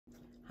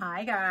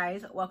Hi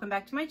guys, welcome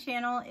back to my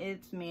channel.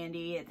 It's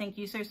Mandy. Thank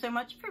you so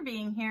much for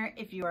being here.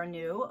 If you are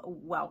new,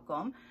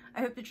 welcome.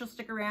 I hope that you'll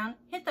stick around,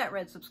 hit that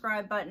red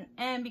subscribe button,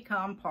 and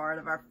become part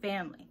of our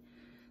family.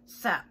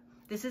 So,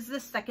 this is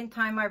the second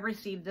time I've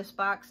received this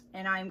box,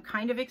 and I'm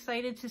kind of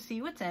excited to see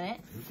what's in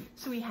it.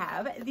 So we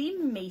have the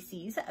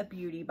Macy's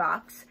beauty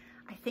box.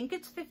 I think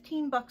it's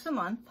 15 bucks a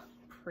month.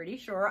 Pretty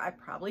sure. I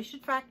probably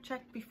should fact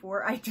check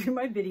before I do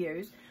my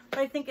videos, but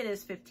I think it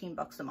is 15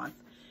 bucks a month.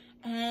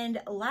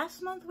 And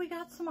last month we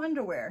got some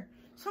underwear.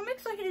 So I'm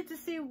excited to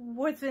see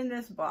what's in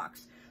this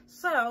box.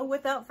 So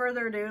without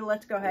further ado,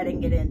 let's go ahead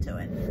and get into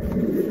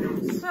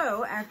it.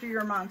 So after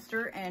your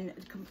monster and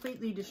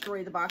completely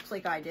destroy the box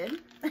like I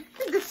did,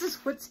 this is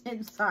what's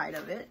inside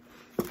of it.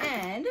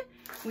 And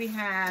we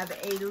have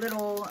a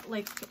little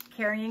like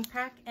carrying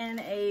pack and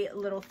a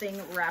little thing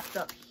wrapped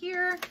up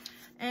here.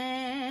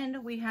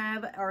 And we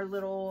have our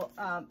little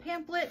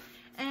pamphlet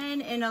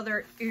and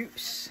another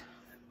oops.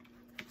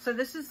 So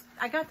this is,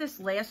 I got this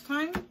last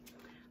time,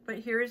 but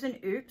here is an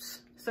oops.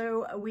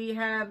 So we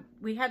had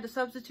to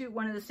substitute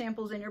one of the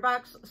samples in your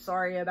box.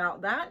 Sorry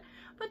about that,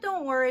 but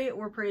don't worry,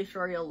 we're pretty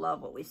sure you'll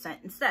love what we sent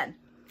instead.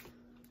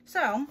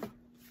 So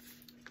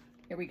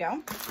here we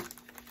go.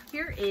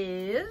 Here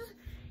is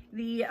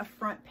the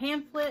front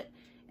pamphlet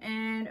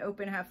and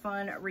open, have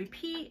fun,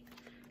 repeat.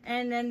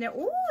 And then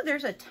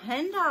there's a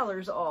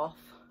 $10 off.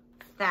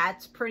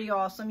 That's pretty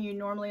awesome. You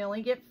normally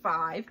only get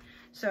 5.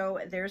 So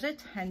there's a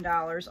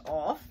 $10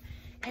 off.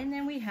 And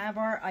then we have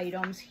our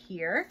items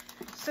here.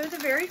 So the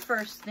very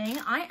first thing,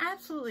 I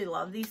absolutely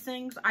love these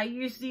things. I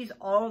use these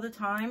all the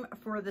time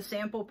for the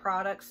sample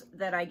products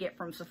that I get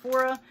from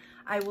Sephora.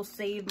 I will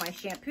save my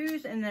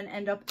shampoos and then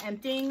end up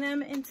emptying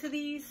them into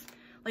these.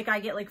 Like I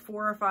get like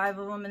 4 or 5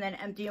 of them and then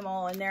empty them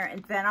all in there,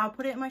 and then I'll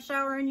put it in my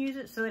shower and use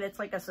it so that it's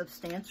like a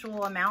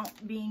substantial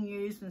amount being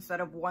used instead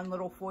of one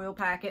little foil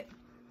packet.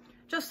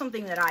 Just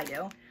something that I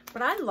do.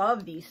 But I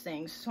love these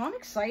things, so I'm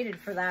excited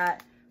for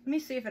that. Let me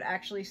see if it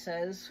actually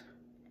says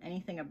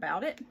anything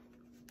about it.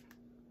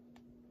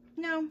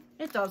 No,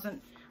 it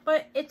doesn't,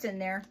 but it's in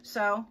there,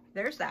 so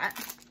there's that.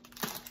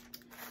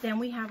 Then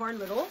we have our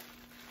little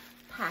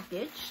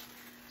package.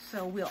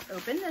 So we'll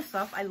open this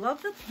up. I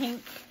love the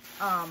pink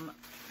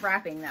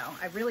wrapping though.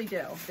 I really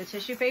do. The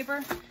tissue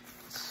paper,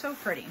 so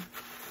pretty.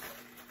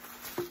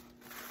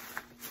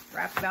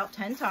 Wrapped about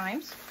 10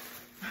 times.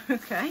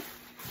 Okay.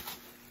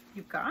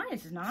 You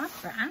guys, not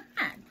bad.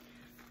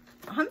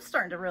 I'm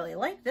starting to really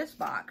like this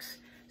box.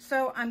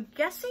 So I'm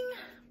guessing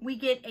we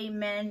get a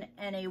man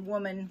and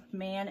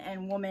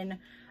woman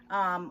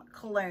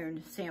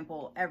cologne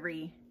sample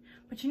every,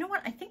 but you know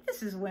what? I think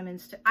this is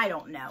women's too. I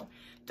don't know.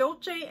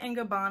 Dolce &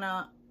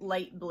 Gabbana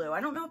light blue.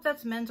 I don't know if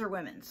that's men's or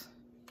women's.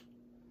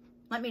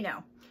 Let me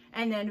know.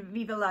 And then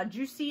Viva la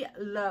Juicy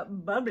La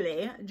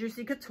Bubbly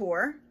Juicy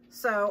Couture.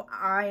 So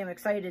I am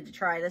excited to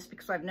try this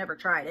because I've never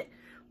tried it,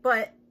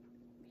 but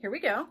here we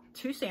go,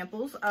 2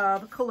 samples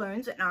of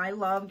colognes, and I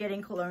love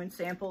getting cologne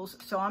samples,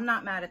 so I'm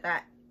not mad at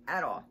that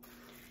at all.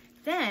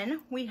 Then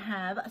we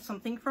have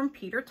something from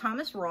Peter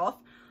Thomas Roth.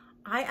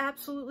 I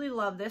absolutely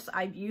love this.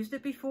 I've used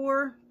it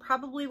before,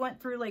 probably went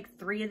through like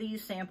 3 of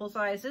these sample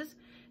sizes.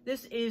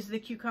 This is the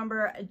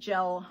Cucumber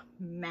Gel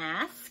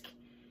Mask.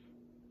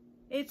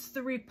 It's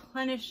the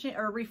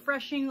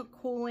refreshing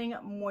cooling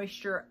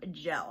moisture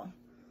gel.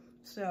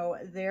 So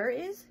there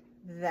is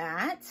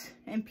that.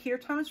 And Peter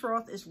Thomas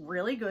Roth is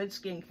really good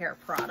skincare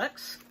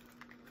products.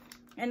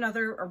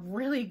 Another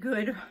really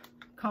good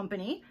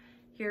company.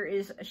 Here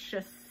is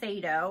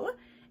Shiseido,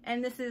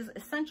 and this is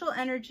Essential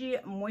Energy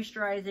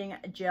Moisturizing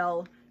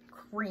Gel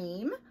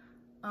Cream.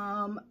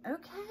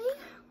 Okay,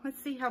 let's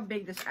see how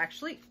big this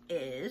actually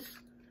is.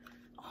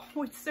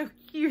 Oh, it's so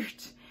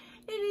cute.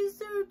 It is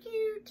so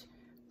cute.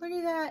 Look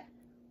at that.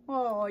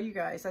 Oh, you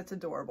guys, that's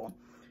adorable.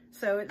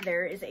 So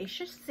there is a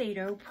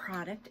Shiseido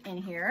product in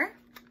here.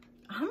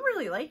 I'm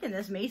really liking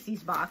this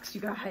Macy's box,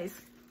 you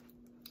guys.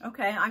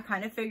 Okay, I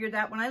kind of figured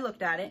that when I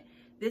looked at it.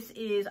 This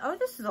is, oh,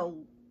 this is a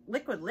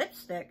liquid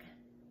lipstick.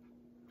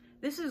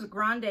 This is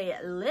Grande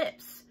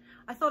Lips.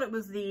 I thought it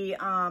was the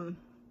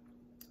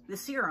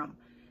serum.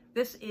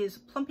 This is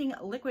Plumping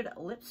Liquid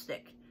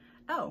Lipstick.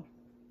 Oh,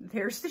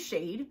 there's the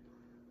shade.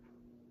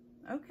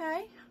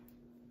 Okay.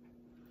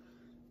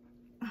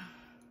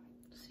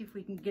 Let's see if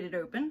we can get it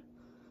open.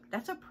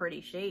 That's a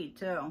pretty shade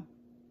too.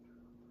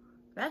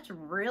 That's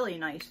really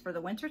nice for the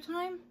winter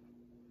time.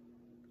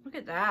 Look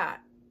at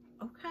that.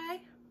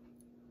 Okay.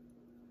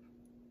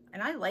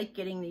 And I like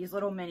getting these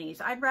little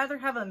minis. I'd rather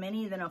have a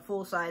mini than a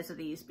full size of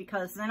these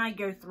because then I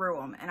go through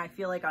them and I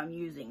feel like I'm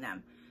using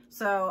them.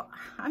 So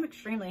I'm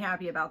extremely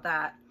happy about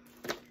that.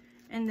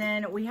 And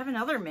then we have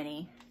another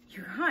mini.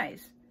 You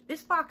guys,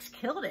 this box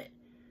killed it.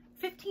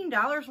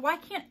 $15. Why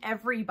can't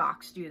every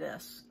box do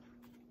this?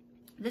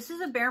 This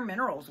is a Bare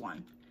Minerals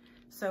one.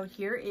 So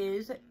here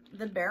is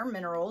the Bare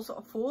Minerals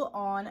Full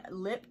On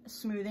Lip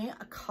Smoothing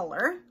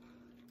Color.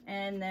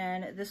 And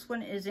then this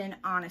one is in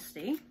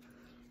Honesty.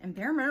 And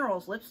Bare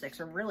Minerals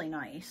lipsticks are really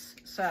nice.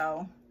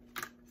 So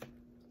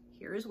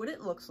here's what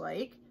it looks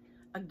like.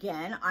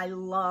 Again, I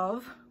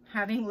love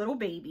having little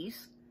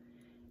babies.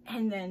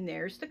 And then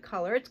there's the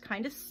color. It's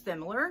kind of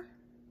similar.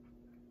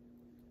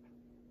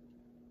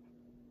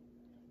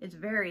 It's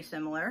very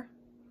similar.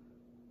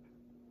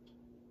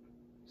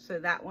 So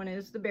that one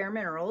is the Bare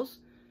Minerals.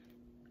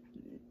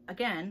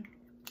 Again,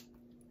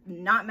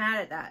 not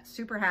mad at that.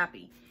 Super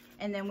happy.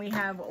 And then we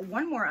have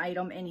one more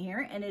item in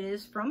here, and it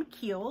is from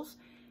Kiehl's,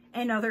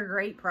 another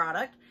great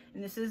product.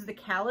 And this is the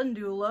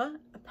Calendula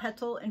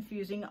Petal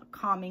Infusing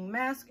Calming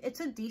Mask. It's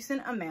a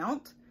decent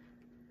amount.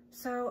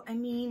 So, I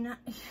mean,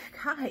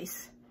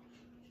 guys,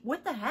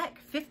 what the heck?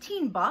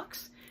 15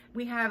 bucks?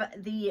 We have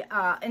the,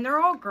 and they're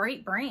all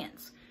great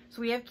brands.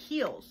 So we have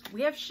Kiehl's,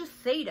 we have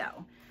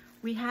Shiseido,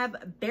 we have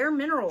Bare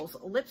Minerals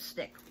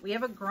lipstick, we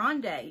have a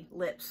Grande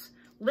Lips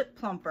lip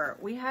plumper,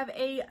 we have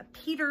a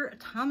Peter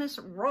Thomas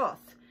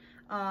Roth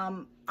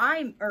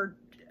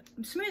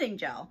smoothing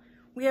gel.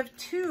 We have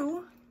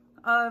two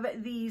of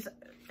these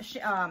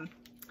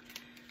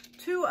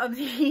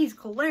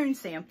cologne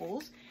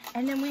samples,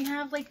 and then we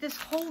have like this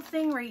whole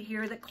thing right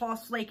here that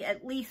costs like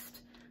at least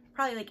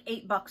probably like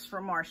 $8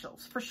 from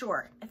Marshall's for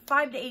sure.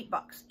 $5 to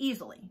 $8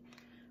 easily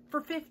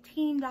for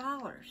 $15.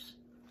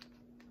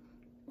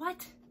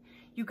 What?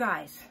 You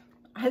guys,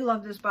 I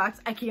love this box.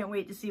 I can't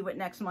wait to see what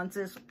next month's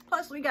is.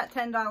 Plus we got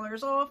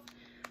 $10 off.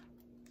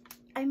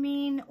 I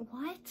mean,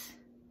 what?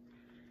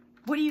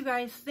 What do you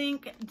guys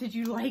think? Did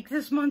you like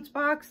this month's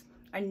box?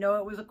 I know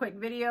it was a quick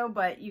video,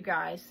 but you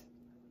guys,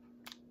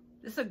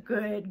 this is a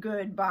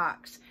good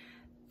box.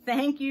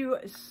 Thank you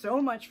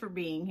so much for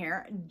being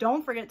here.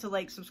 Don't forget to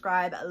like,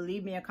 subscribe,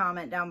 leave me a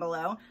comment down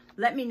below.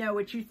 Let me know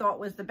what you thought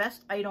was the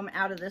best item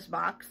out of this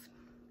box.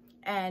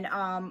 And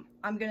I'm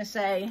going to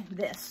say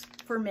this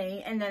for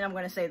me, and then I'm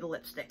going to say the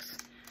lipsticks,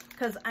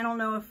 because I don't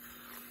know if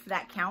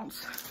that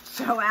counts.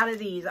 So out of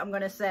these, I'm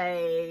going to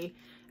say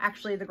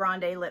actually the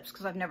Grande Lips,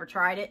 because I've never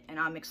tried it, and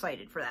I'm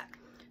excited for that.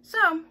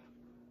 So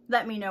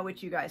let me know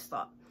what you guys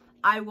thought.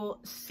 I will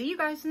see you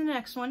guys in the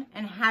next one,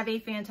 and have a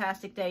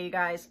fantastic day, you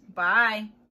guys. Bye.